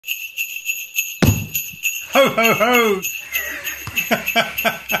Ho, ho, ho!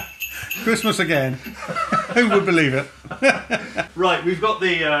 Christmas again. Who would believe it? Right, we've got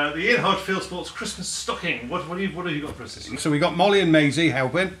the Ian Hodge Fieldsports Christmas stocking. What have you got for us this year? So we got Molly and Maisie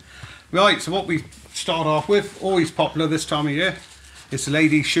helping. Right, so what we start off with, always popular this time of year, is the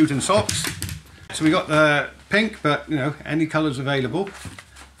ladies' shooting socks. So we got the pink, but you know, any colours available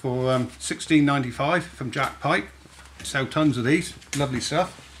for $16.95 from Jack Pike. Sell tons of these, lovely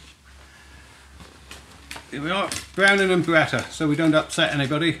stuff. Here we are, Browning and Beretta, so we don't upset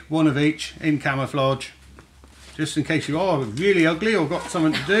anybody. One of each in camouflage, just in case you are really ugly or got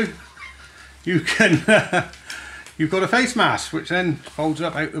something to do. You can, you've got a face mask which then folds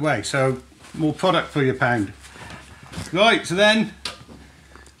up out the way, so more product for your pound. Right, so then,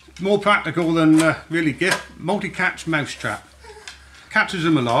 more practical than really gift, multi-catch mouse trap. Catches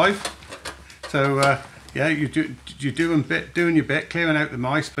them alive, so yeah, doing your bit, clearing out the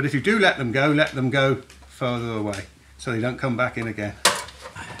mice, but if you do let them go further away so they don't come back in again.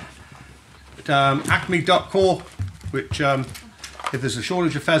 Acme duck core, which if there's a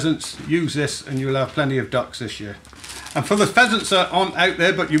shortage of pheasants, use this and you'll have plenty of ducks this year. And for the pheasants that aren't out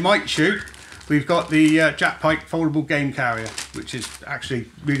there but you might shoot, we've got the Jack Pike foldable game carrier, which is actually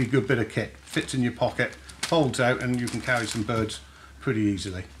really good bit of kit. Fits in your pocket, folds out, and you can carry some birds pretty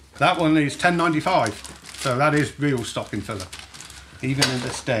easily. That one is $10.95, so that is real stocking filler, even in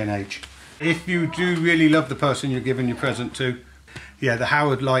this day and age. If you do really love the person you're giving your present to, yeah, the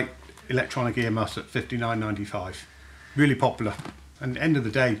Howard Light electronic ear muffs at $59.95. Really popular. And end of the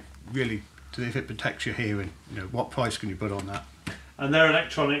day, really, if it protects your hearing, you know, what price can you put on that? And they're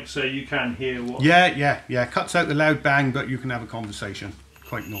electronic, so you can hear what... Yeah. Cuts out the loud bang, but you can have a conversation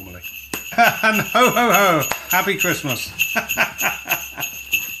quite normally. And ho, ho, ho! Happy Christmas!